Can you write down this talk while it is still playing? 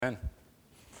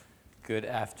Good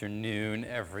afternoon,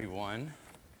 everyone.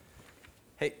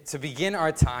 Hey, to begin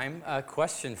our time, a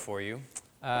question for you.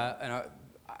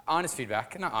 Honest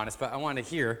feedback, not honest, but I want to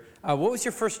hear. What was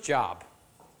your first job?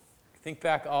 Think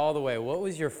back all the way. What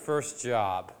was your first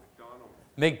job?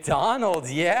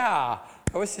 McDonald's, yeah.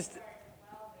 I was just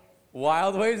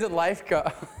Wild Waves at Life.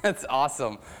 That's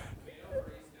awesome.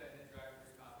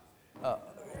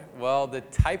 Well, the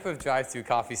type of drive-through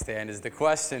coffee stand is the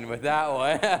question with that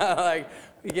one. Like,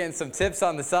 we getting some tips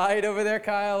on the side over there,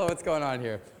 Kyle? What's going on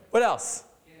here? What else?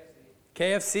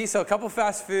 KFC. So a couple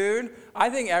fast food. I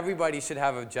think everybody should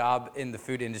have a job in the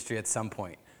food industry at some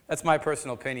point. That's my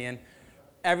personal opinion.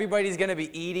 Everybody's going to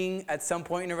be eating at some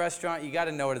point in a restaurant. You got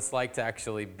to know what it's like to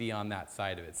actually be on that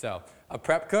side of it. So a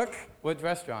prep cook. What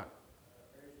restaurant?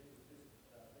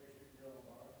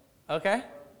 Okay.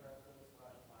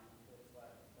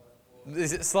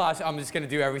 Is it slash, I'm just going to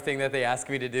do everything that they ask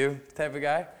me to do type of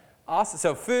guy? Awesome.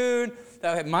 So food.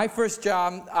 My first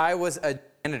job, I was a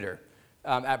janitor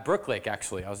at Brooklake,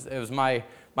 actually. It was my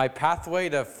pathway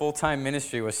to full-time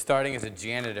ministry was starting as a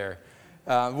janitor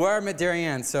where I met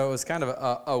Darien, so it was kind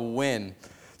of a win.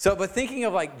 So, but thinking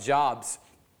of like jobs,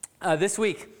 this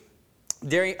week,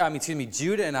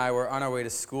 Judah and I were on our way to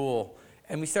school,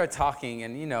 and we started talking,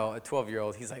 and a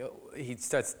 12-year-old, he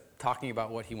starts talking about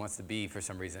what he wants to be for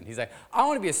some reason. He's like, I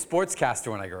want to be a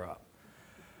sportscaster when I grow up.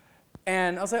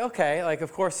 And I was like, okay, like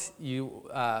of course you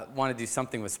want to do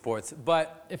something with sports.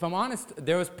 But if I'm honest,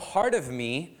 there was part of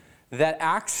me that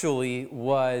actually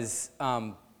was,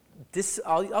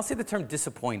 I'll say the term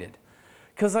disappointed.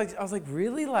 Because I was like,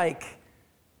 really? Like,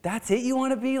 that's it you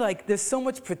want to be? Like, there's so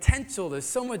much potential. There's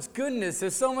so much goodness.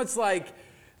 There's so much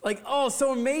oh,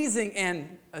 so amazing.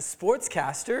 And a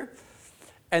sportscaster.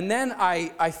 And then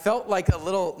I felt like a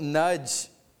little nudge,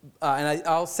 and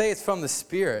I'll say it's from the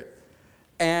Spirit.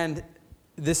 And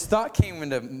this thought came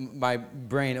into my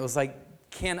brain. It was like,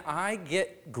 can I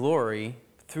get glory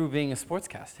through being a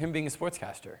sportscaster, him being a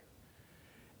sportscaster?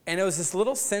 And it was this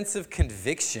little sense of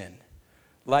conviction.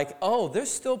 Like, oh, there's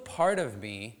still part of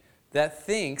me that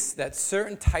thinks that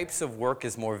certain types of work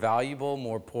is more valuable,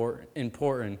 more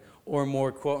important, or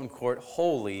more quote-unquote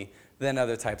holy than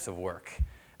other types of work.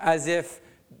 As if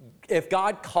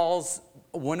God calls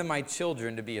one of my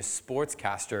children to be a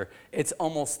sportscaster, it's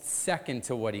almost second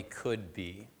to what he could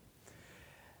be.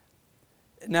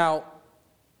 Now,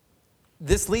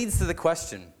 this leads to the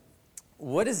question,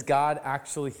 what does God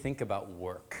actually think about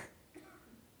work?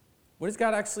 What does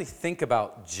God actually think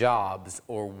about jobs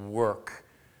or work?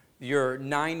 Your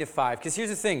 9 to 5. Because here's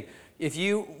the thing, if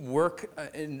you work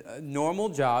in a normal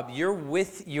job, you're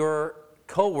with your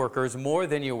coworkers more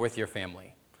than you're with your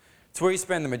family. It's where you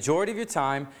spend the majority of your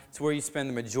time. It's where you spend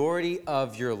the majority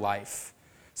of your life.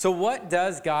 So what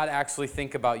does God actually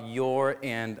think about your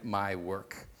and my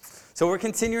work? So we're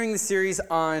continuing the series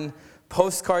on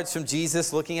postcards from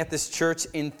Jesus, looking at this church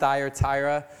in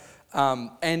Thyatira.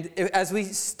 And as we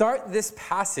start this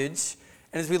passage,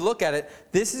 and as we look at it,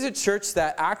 this is a church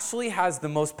that actually has the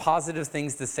most positive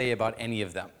things to say about any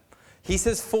of them. He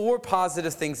says 4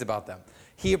 positive things about them.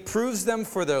 He approves them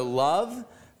for their love,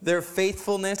 their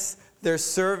faithfulness, their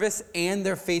service, and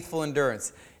their faithful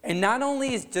endurance. And not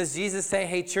only does Jesus say,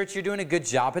 hey, church, you're doing a good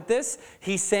job at this,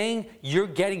 he's saying you're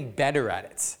getting better at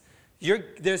it.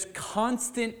 There's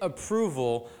constant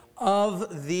approval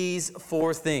of these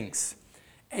 4 things.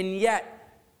 And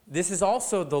yet, this is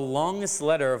also the longest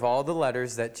letter of all the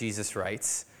letters that Jesus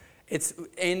writes. It's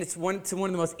one of the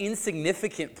most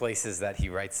insignificant places that he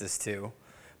writes this to.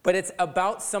 But it's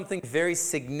about something very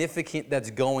significant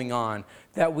that's going on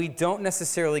that we don't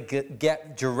necessarily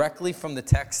get directly from the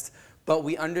text, but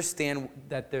we understand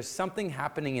that there's something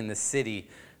happening in the city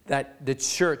that the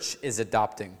church is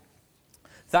adopting.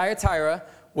 Thyatira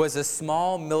was a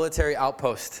small military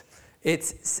outpost.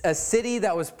 It's a city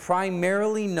that was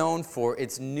primarily known for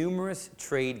its numerous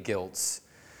trade guilds.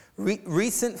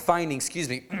 Recent findings,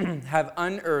 have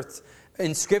unearthed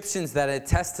inscriptions that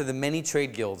attest to the many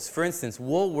trade guilds. For instance,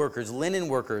 wool workers, linen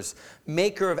workers,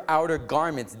 maker of outer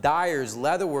garments, dyers,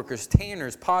 leather workers,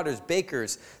 tanners, potters,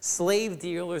 bakers, slave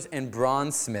dealers, and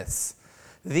bronze smiths.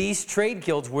 These trade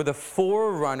guilds were the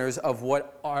forerunners of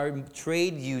what our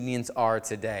trade unions are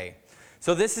today.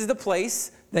 So this is the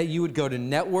place that you would go to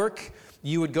network.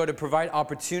 You would go to provide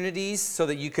opportunities so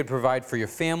that you could provide for your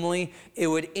family. It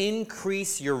would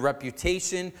increase your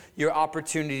reputation, your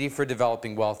opportunity for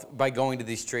developing wealth by going to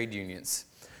these trade unions.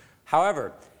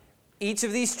 However, each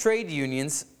of these trade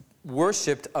unions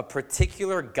worshipped a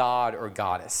particular god or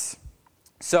goddess.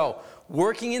 So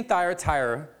working in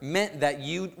Thyatira meant that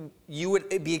you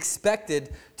would be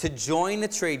expected to join a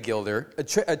trade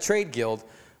guild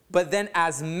But then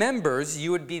as members,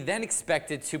 you would be then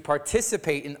expected to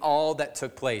participate in all that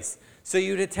took place. So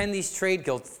you'd attend these trade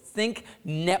guilds. Think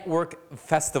network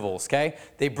festivals, okay?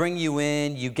 They bring you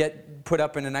in, you get put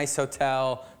up in a nice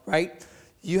hotel, right?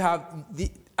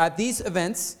 At these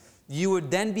events, you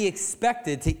would then be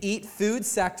expected to eat food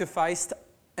sacrificed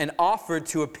and offered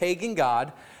to a pagan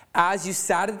god. As you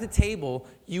sat at the table,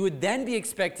 you would then be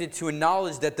expected to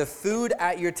acknowledge that the food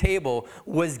at your table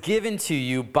was given to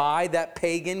you by that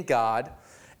pagan god.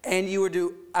 And you were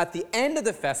to, at the end of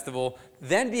the festival,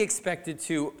 then be expected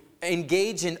to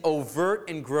engage in overt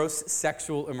and gross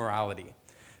sexual immorality.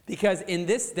 Because in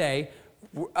this day,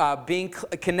 being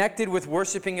connected with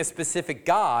worshiping a specific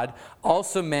god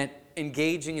also meant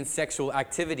engaging in sexual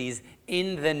activities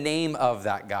in the name of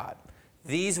that god.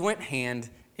 These went hand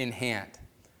in hand.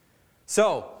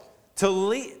 So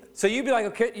you'd be like,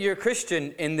 okay, you're a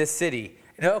Christian in this city.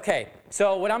 Okay,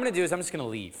 so what I'm going to do is I'm just going to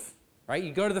leave. Right?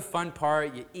 You go to the fun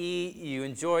part, you eat, you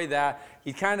enjoy that.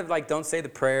 You kind of like don't say the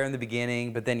prayer in the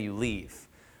beginning, but then you leave.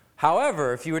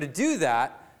 However, if you were to do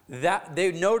that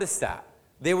they would notice that.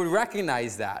 They would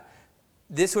recognize that.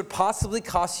 This would possibly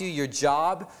cost you your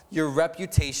job, your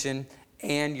reputation,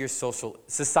 and your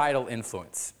societal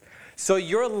influence. So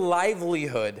your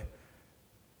livelihood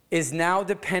is now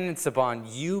dependent upon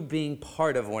you being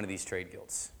part of one of these trade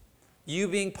guilds. You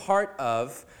being part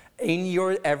of, in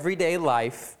your everyday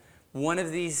life, one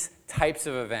of these types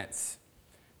of events.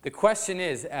 The question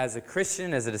is, as a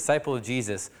Christian, as a disciple of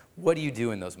Jesus, what do you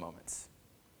do in those moments?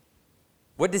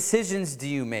 What decisions do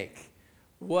you make?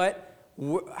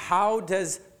 How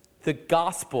does the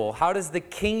gospel, how does the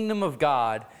kingdom of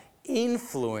God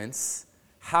influence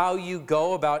how you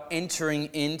go about entering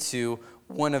into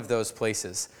one of those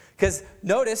places? Because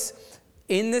notice,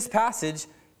 in this passage,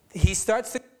 he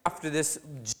starts to go after this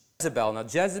Jezebel. Now,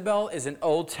 Jezebel is an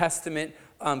Old Testament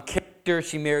character.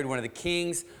 She married one of the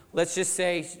kings. Let's just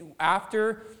say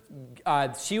after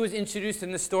she was introduced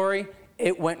in the story,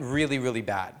 it went really, really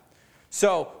bad.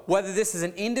 So whether this is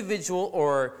an individual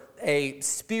or a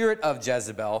spirit of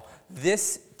Jezebel,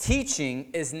 this teaching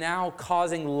is now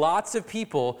causing lots of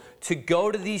people to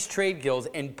go to these trade guilds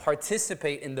and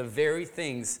participate in the very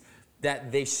things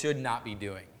that they should not be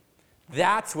doing.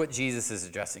 That's what Jesus is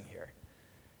addressing here.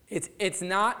 It's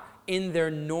not in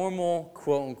their normal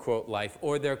quote-unquote life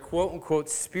or their quote-unquote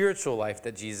spiritual life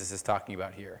that Jesus is talking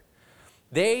about here.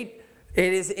 It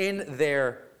is in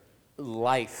their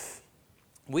life.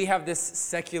 We have this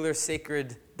secular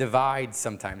sacred divide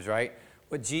sometimes, right?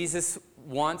 What Jesus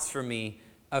wants for me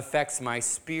affects my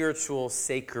spiritual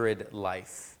sacred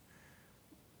life.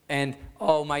 And,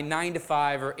 my 9 to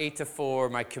 5 or 8 to 4,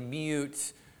 my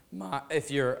commute,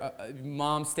 if you're a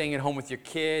mom staying at home with your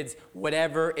kids,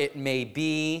 whatever it may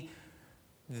be,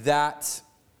 that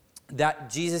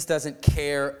Jesus doesn't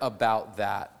care about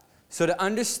that. So to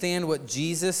understand what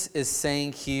Jesus is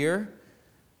saying here,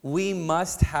 we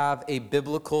must have a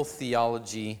biblical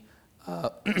theology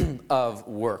of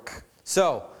work.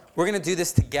 So we're going to do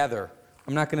this together.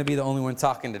 I'm not going to be the only one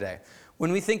talking today.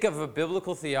 When we think of a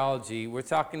biblical theology, we're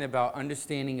talking about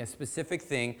understanding a specific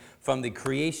thing from the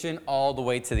creation all the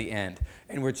way to the end.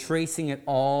 And we're tracing it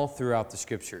all throughout the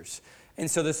scriptures. And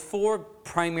so there's 4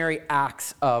 primary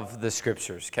acts of the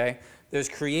scriptures, okay? There's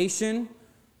creation,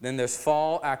 then there's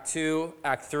fall, Act 2,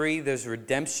 Act 3, there's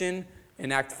redemption,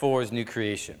 and Act 4 is new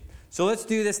creation. So let's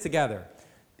do this together.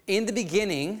 In the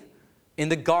beginning, in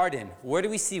the garden, where do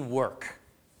we see work?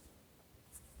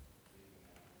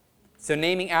 So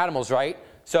naming animals, right?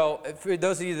 So for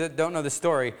those of you that don't know the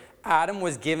story, Adam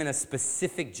was given a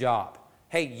specific job.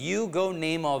 Hey, you go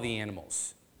name all the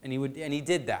animals. And he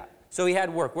did that. So he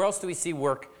had work. Where else do we see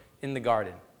work in the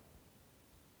garden?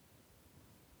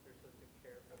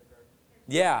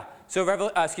 Yeah. So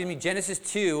Genesis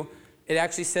 2, it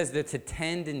actually says they're to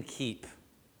tend and keep.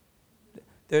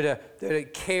 They're to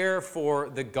care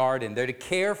for the garden. They're to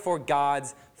care for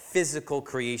God's physical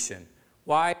creation.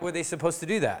 Why were they supposed to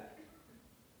do that?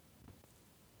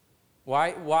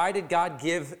 Why did God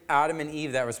give Adam and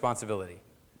Eve that responsibility?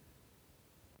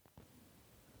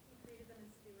 He created them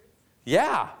as stewards.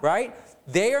 Yeah, right?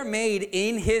 They are made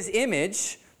in his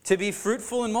image to be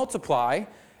fruitful and multiply,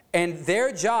 and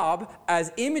their job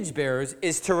as image bearers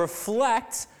is to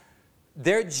reflect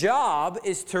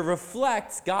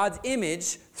God's image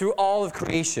through all of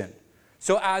creation.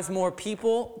 So as more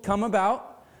people come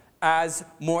about, as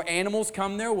more animals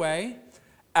come their way,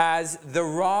 as the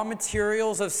raw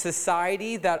materials of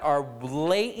society that are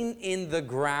latent in the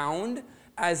ground,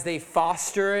 as they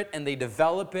foster it and they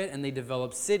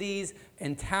develop cities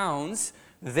and towns,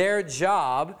 their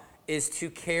job is to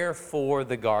care for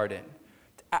the garden.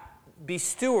 be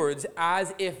stewards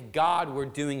as if God were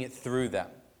doing it through them.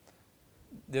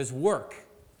 There's work.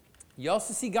 You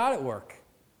also see God at work.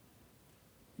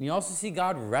 And you also see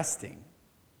God resting.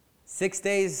 6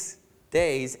 days,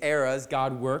 eras,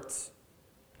 God worked,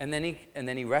 and then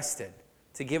he rested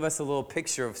to give us a little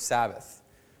picture of Sabbath.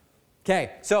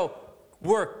 Okay, so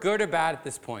work, good or bad at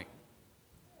this point?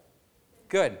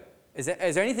 Good. Is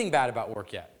there anything bad about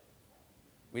work yet?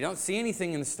 We don't see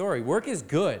anything in the story. Work is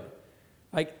good.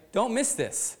 Like, don't miss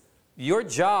this. Your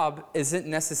job isn't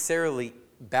necessarily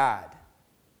bad.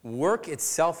 Work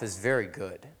itself is very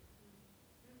good.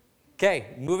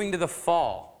 Okay, moving to the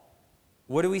fall.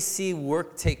 What do we see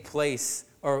work take place,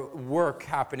 or work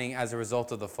happening as a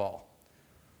result of the fall?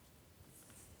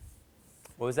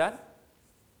 What was that?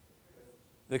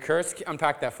 The curse?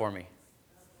 Unpack that for me.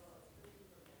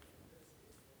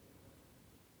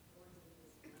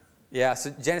 Yeah, so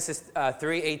Genesis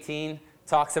 3:18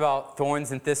 talks about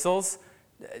thorns and thistles.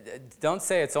 Don't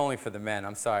say it's only for the men.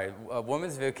 I'm sorry. A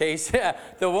woman's vocation,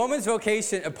 the woman's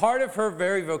vocation, a part of her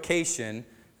very vocation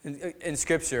in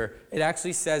Scripture, it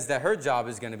actually says that her job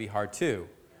is going to be hard too,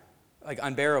 like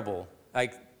unbearable,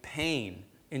 like pain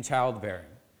in childbearing.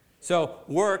 So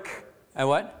work, and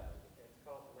what? It's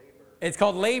called labor. It's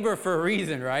called labor for a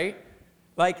reason, right?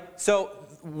 Like, so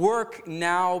work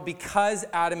now, because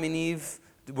Adam and Eve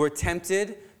were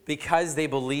tempted, because they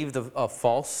believed a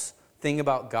false thing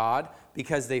about God,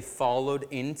 because they followed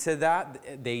into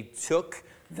that, they took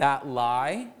that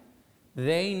lie,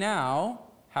 they now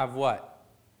have what?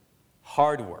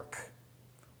 Hard work.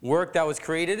 Work that was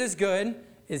created as good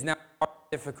is now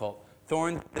difficult.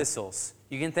 Thorns, thistles.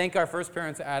 You can thank our first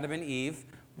parents, Adam and Eve,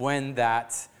 when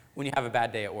you have a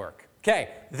bad day at work. Okay,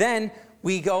 then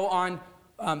we go on.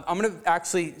 I'm going to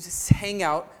actually just hang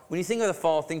out. When you think of the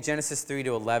fall, think Genesis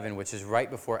 3-11, which is right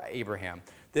before Abraham.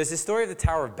 There's the story of the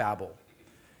Tower of Babel.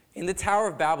 In the Tower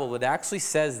of Babel, it actually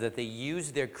says that they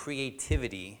used their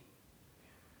creativity.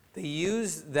 They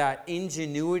used that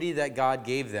ingenuity that God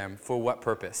gave them for what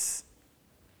purpose?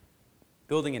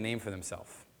 Building a name for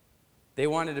themselves. They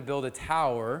wanted to build a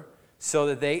tower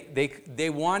so that they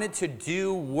wanted to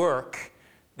do work.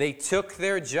 They took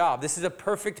their job. This is a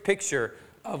perfect picture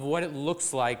of what it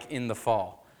looks like in the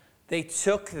fall. They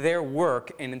took their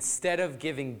work, and instead of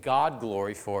giving God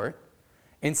glory for it,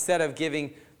 instead of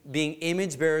being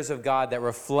image bearers of God that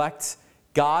reflect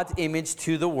God's image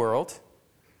to the world,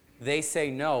 they say,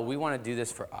 no, we want to do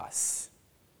this for us.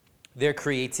 Their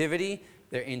creativity,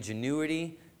 their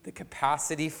ingenuity, the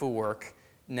capacity for work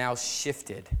now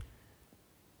shifted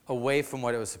away from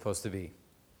what it was supposed to be.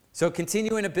 So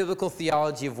continuing a biblical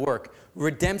theology of work,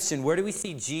 redemption, where do we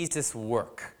see Jesus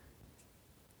work?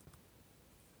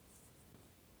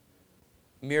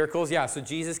 Miracles, yeah, so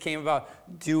Jesus came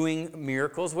about doing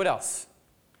miracles. What else?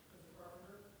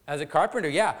 As a carpenter,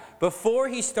 yeah. Before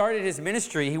he started his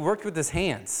ministry, he worked with his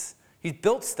hands. He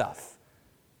built stuff,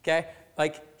 okay?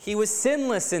 Like, he was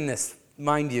sinless in this,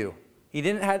 mind you. He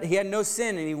had no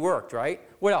sin, and he worked, right?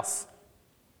 What else?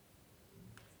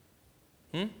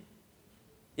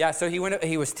 Yeah, so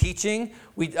he was teaching.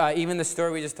 Even the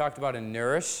story we just talked about in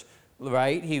Nourish,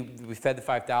 right? We fed the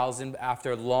 5,000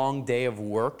 after a long day of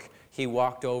work. He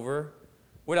walked over.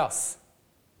 What else?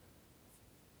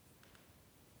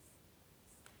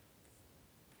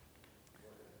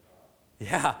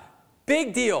 Yeah,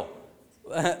 big deal.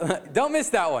 Don't miss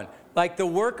that one. Like, the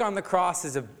work on the cross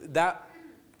that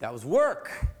was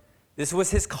work. This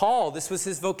was his call. This was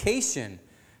his vocation.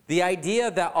 The idea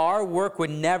that our work would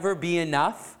never be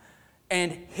enough,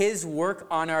 and his work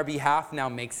on our behalf now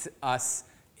makes us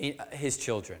his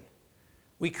children.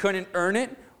 We couldn't earn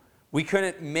it. We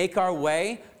couldn't make our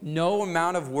way. No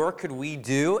amount of work could we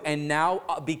do. And now,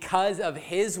 because of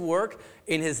his work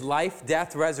in his life,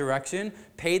 death, resurrection,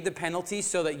 paid the penalty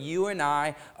so that you and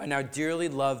I are now dearly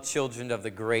loved children of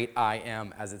the great I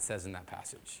am, as it says in that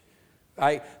passage.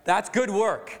 Right? That's good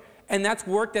work. And that's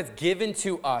work that's given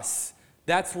to us.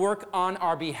 That's work on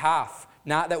our behalf.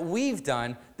 Not that we've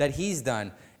done, that he's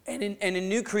done. And in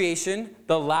new creation,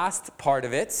 the last part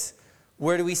of it,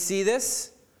 where do we see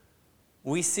this?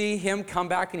 We see him come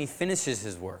back and he finishes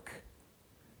his work.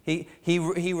 He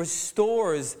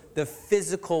restores the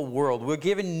physical world. We're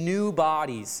given new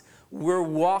bodies. We're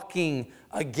walking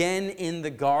again in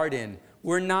the garden.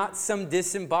 We're not some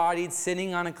disembodied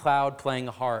sitting on a cloud playing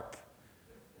a harp.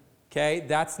 Okay,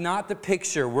 that's not the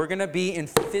picture. We're going to be in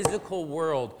physical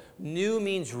world. New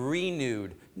means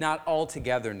renewed, not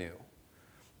altogether new.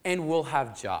 And we'll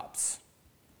have jobs.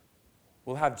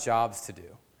 We'll have jobs to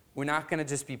do. We're not going to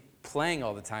just be playing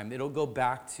all the time. It'll go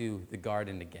back to the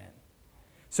garden again.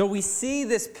 So we see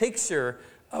this picture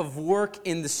of work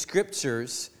in the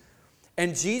scriptures,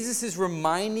 And Jesus is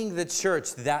reminding the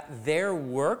church that their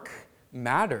work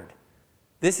mattered.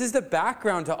 This is the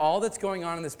background to all that's going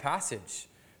on in this passage.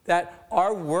 That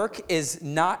our work is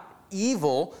not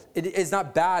evil, it is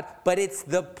not bad, but it's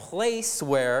the place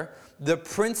where the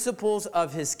principles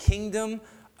of his kingdom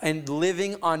and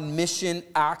living on mission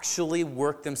actually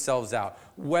work themselves out.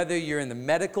 Whether you're in the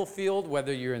medical field,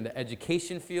 whether you're in the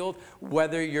education field,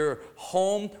 whether you're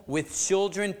home with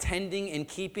children tending and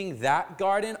keeping that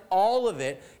garden, all of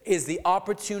it is the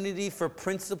opportunity for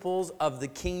principles of the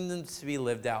kingdom to be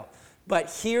lived out. But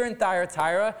here in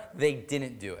Thyatira, they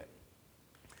didn't do it.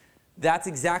 That's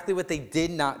exactly what they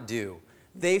did not do.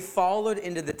 They followed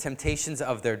into the temptations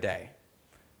of their day.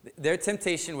 Their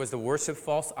temptation was to worship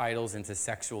false idols into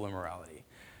sexual immorality.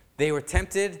 They were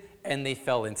tempted and they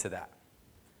fell into that.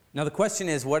 Now the question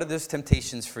is, what are those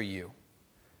temptations for you?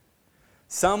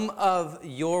 Some of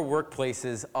your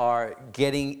workplaces are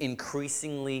getting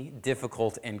increasingly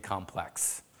difficult and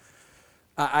complex.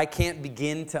 I can't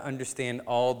begin to understand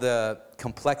all the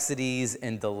complexities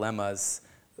and dilemmas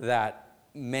that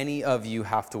many of you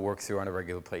have to work through on a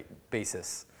regular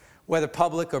basis. Whether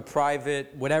public or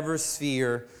private, whatever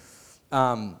sphere,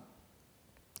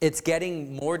 it's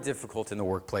getting more difficult in the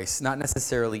workplace, not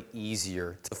necessarily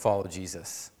easier to follow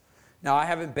Jesus. Now, I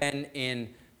haven't been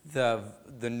in the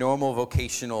normal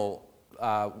vocational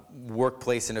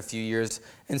workplace in a few years,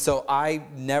 and so I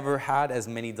never had as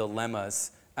many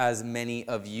dilemmas as many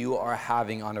of you are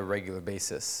having on a regular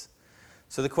basis.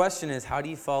 So the question is, how do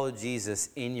you follow Jesus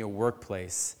in your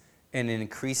workplace in an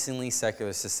increasingly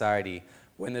secular society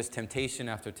when there's temptation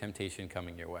after temptation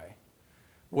coming your way?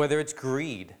 Whether it's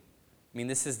greed. I mean,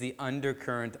 this is the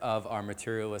undercurrent of our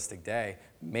materialistic day.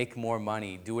 Make more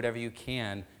money. Do whatever you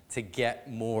can to get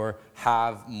more,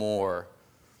 have more.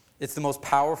 It's the most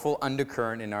powerful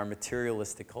undercurrent in our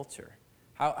materialistic culture.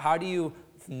 How do you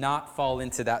not fall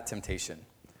into that temptation?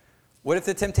 What if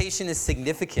the temptation is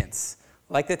significance?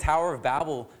 Like the Tower of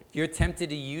Babel, you're tempted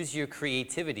to use your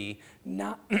creativity,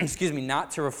 not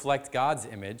to reflect God's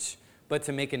image, but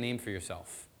to make a name for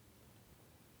yourself.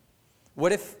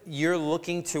 What if you're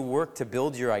looking to work to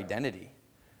build your identity?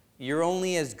 You're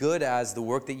only as good as the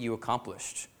work that you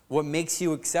accomplished. What makes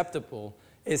you acceptable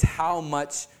is how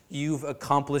much you've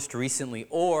accomplished recently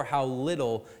or how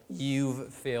little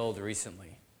you've failed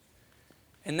recently.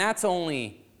 And that's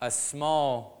only a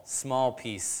small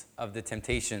piece of the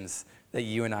temptations that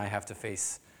you and I have to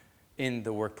face in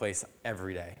the workplace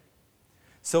every day.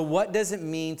 So what does it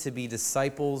mean to be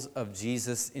disciples of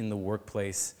Jesus in the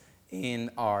workplace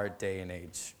in our day and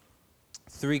age?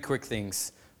 3 quick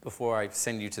things before I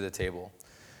send you to the table.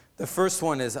 The first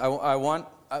one is I want,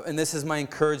 and this is my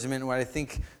encouragement, what I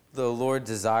think the Lord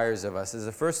desires of us, is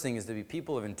the first thing is to be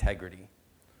people of integrity.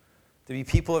 To be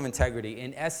people of integrity.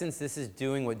 In essence, this is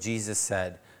doing what Jesus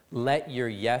said. Let your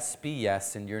yes be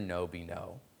yes and your no be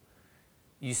no.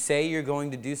 You say you're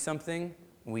going to do something,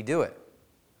 we do it,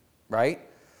 right?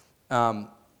 There's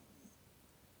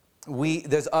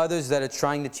others that are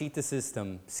trying to cheat the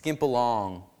system, skimp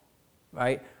along,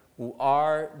 right?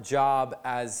 Our job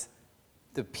as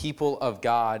the people of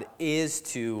God is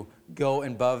to go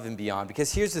above and beyond.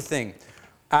 Because here's the thing.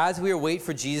 As we wait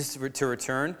for Jesus to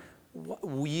return,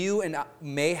 you and I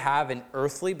may have an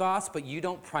earthly boss, but you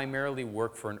don't primarily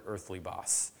work for an earthly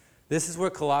boss. This is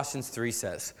what Colossians 3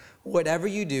 says. Whatever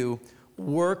you do,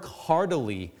 work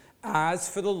heartily as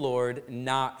for the Lord,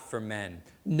 not for men,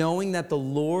 knowing that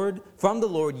from the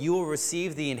Lord you will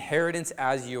receive the inheritance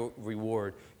as your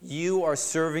reward. You are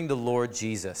serving the Lord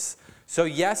Jesus. So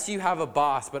yes, you have a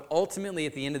boss, but ultimately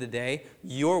at the end of the day,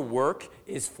 your work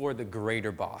is for the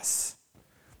greater boss.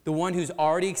 The one who's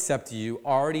already accepted you,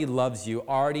 already loves you,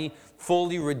 already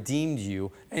fully redeemed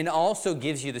you, and also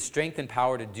gives you the strength and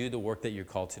power to do the work that you're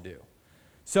called to do.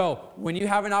 So when you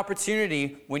have an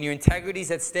opportunity, when your integrity is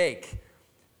at stake,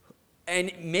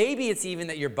 and maybe it's even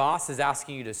that your boss is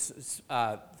asking you to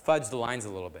fudge the lines a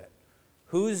little bit.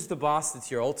 Who's the boss that's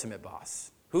your ultimate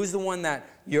boss? Who's the one that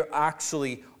you're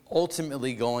actually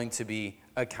ultimately going to be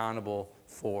accountable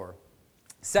for?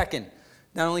 Second,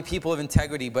 not only people of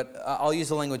integrity, but I'll use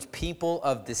the language people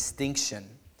of distinction.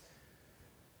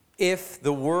 If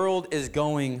the world is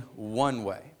going one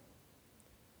way,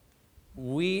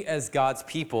 we as God's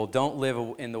people don't live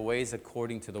in the ways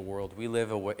according to the world. We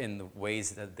live in the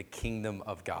ways of the kingdom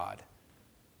of God.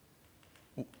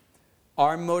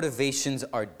 Our motivations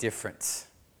are different.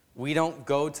 We don't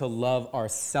go to love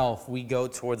ourselves. We go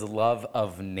towards love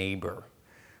of neighbor.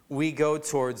 We go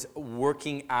towards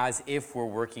working as if we're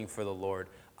working for the Lord.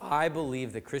 I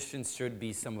believe that Christians should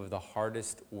be some of the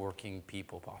hardest working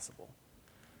people possible.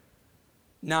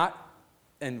 Not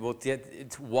and we'll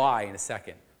get to why in a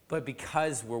second, but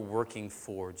because we're working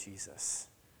for Jesus,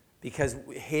 because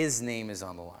his name is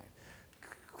on the line.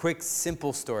 Quick,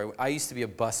 simple story. I used to be a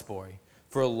busboy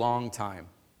for a long time.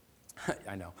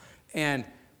 I know. And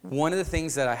one of the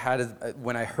things that I had is,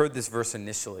 when I heard this verse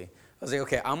initially, I was like,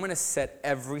 okay, I'm going to set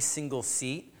every single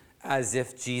seat as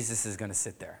if Jesus is going to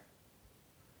sit there.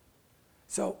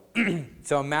 So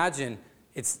imagine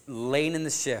it's late in the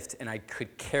shift, and I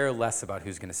could care less about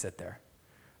who's going to sit there.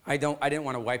 I didn't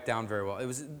want to wipe down very well. It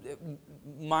was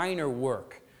minor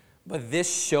work, but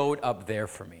this showed up there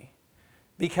for me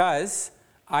because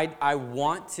I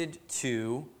wanted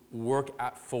to work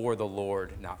for the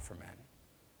Lord, not for men.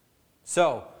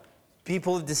 So,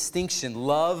 people of distinction,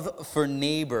 love for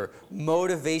neighbor,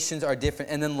 motivations are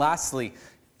different. And then lastly,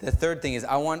 the third thing is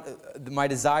my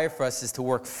desire for us is to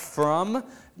work from,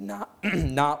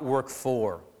 not work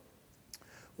for.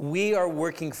 We are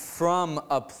working from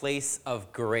a place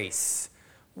of grace.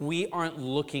 We aren't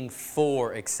looking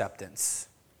for acceptance.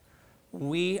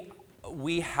 We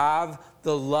have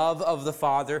the love of the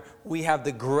Father. We have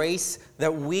the grace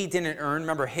that we didn't earn.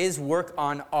 Remember, his work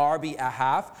on our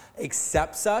behalf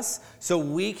accepts us, so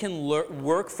we can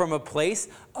work from a place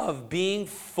of being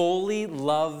fully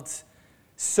loved,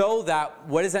 so that,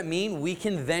 what does that mean? We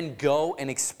can then go and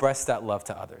express that love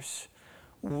to others.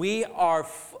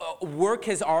 Work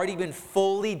has already been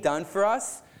fully done for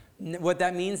us. What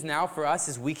that means now for us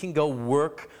is we can go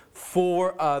work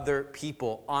for other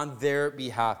people on their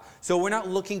behalf. So we're not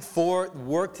looking for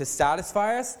work to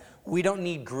satisfy us. We don't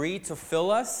need greed to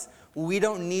fill us. We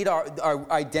don't need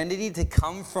our identity to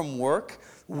come from work.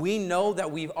 We know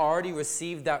that we've already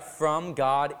received that from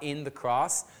God in the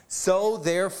cross. So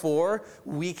therefore,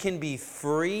 we can be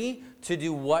free to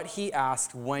do what he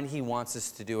asked when he wants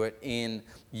us to do it in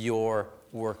your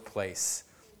workplace.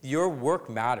 Your work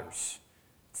matters.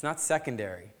 It's not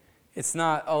secondary. It's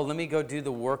not, let me go do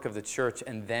the work of the church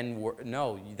and then work.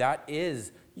 No, that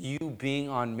is you being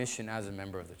on mission as a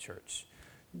member of the church.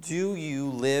 Do you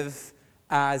live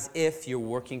as if you're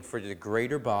working for the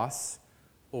greater boss,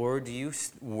 or do you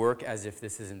work as if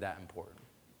this isn't that important?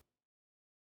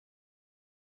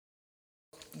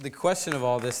 The question of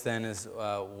all this then is,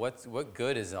 what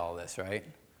good is all this, right?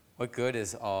 What good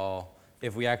is all,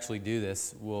 if we actually do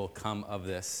this, will come of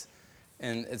this?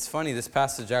 And it's funny, this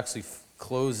passage actually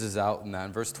closes out in that.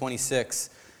 In verse 26,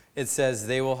 it says,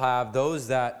 they will have those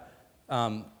that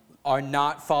are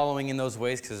not following in those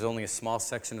ways, because there's only a small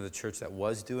section of the church that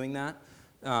was doing that.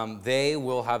 They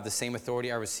will have the same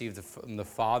authority I received from the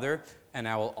Father, and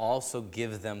I will also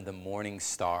give them the morning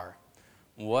star.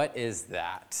 What is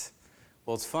that?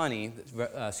 Well, it's funny,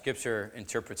 Scripture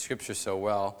interprets Scripture so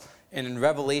well. And in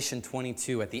Revelation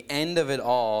 22, at the end of it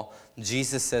all,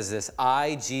 Jesus says this,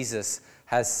 I, Jesus,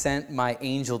 has sent my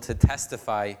angel to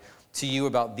testify to you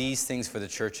about these things for the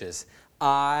churches.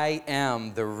 I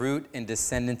am the root and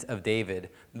descendant of David,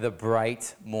 the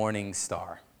bright morning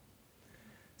star.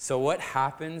 So what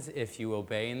happens if you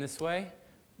obey in this way?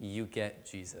 You get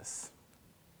Jesus.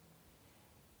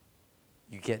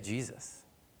 You get Jesus,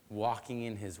 walking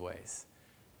in his ways.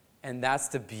 And that's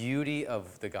the beauty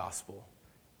of the gospel,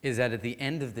 is that at the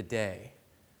end of the day,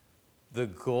 the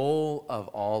goal of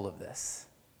all of this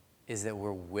is that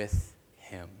we're with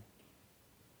him.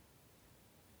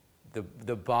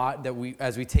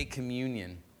 As we take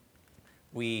communion,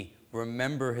 we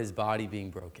remember his body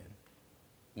being broken.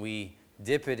 We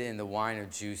dip it in the wine or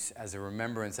juice as a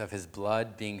remembrance of his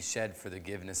blood being shed for the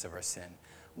forgiveness of our sin.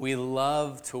 We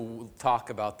love to talk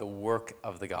about the work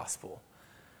of the gospel.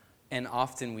 And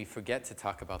often we forget to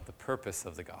talk about the purpose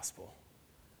of the gospel.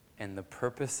 And the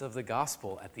purpose of the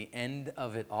gospel at the end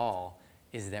of it all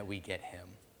is that we get him.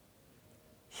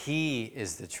 He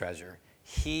is the treasure.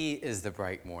 He is the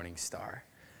bright morning star.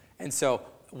 And so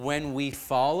when we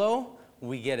follow,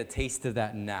 we get a taste of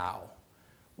that now.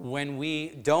 When we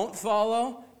don't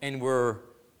follow and we're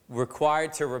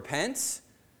required to repent,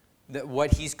 that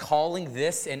what he's calling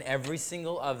this and every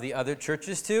single of the other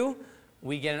churches to,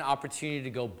 we get an opportunity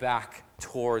to go back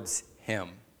towards him.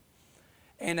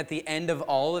 And at the end of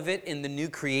all of it, in the new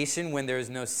creation, when there is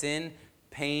no sin,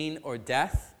 pain, or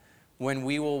death, when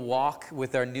we will walk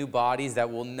with our new bodies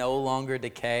that will no longer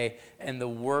decay, and the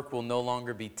work will no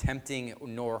longer be tempting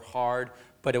nor hard,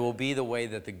 but it will be the way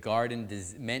that the garden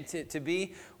meant it to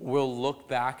be, we'll look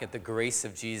back at the grace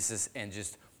of Jesus and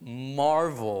just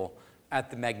marvel at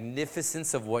the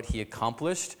magnificence of what he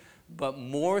accomplished, but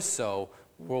more so,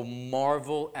 we'll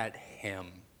marvel at him.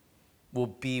 We'll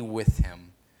be with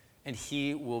him, and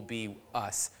he will be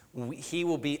us. He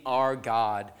will be our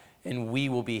God, and we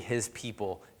will be his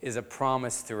people, is a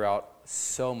promise throughout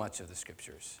so much of the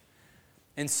scriptures.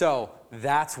 And so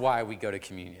that's why we go to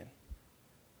communion.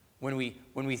 When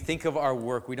we think of our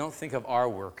work, we don't think of our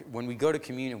work. When we go to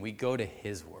communion, we go to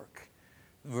his work,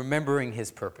 remembering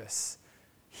his purpose.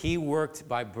 He worked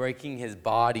by breaking his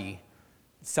body,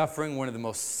 suffering one of the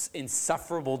most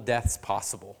insufferable deaths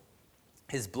possible.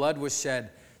 His blood was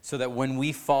shed so that when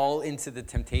we fall into the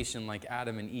temptation like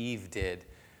Adam and Eve did,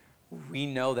 we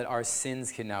know that our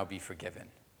sins can now be forgiven.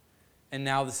 And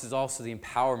now this is also the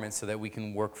empowerment so that we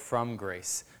can work from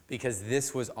grace, because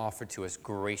this was offered to us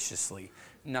graciously.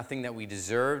 Nothing that we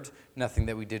deserved, nothing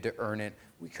that we did to earn it.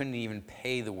 We couldn't even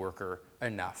pay the worker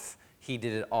enough. He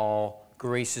did it all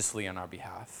graciously on our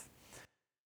behalf.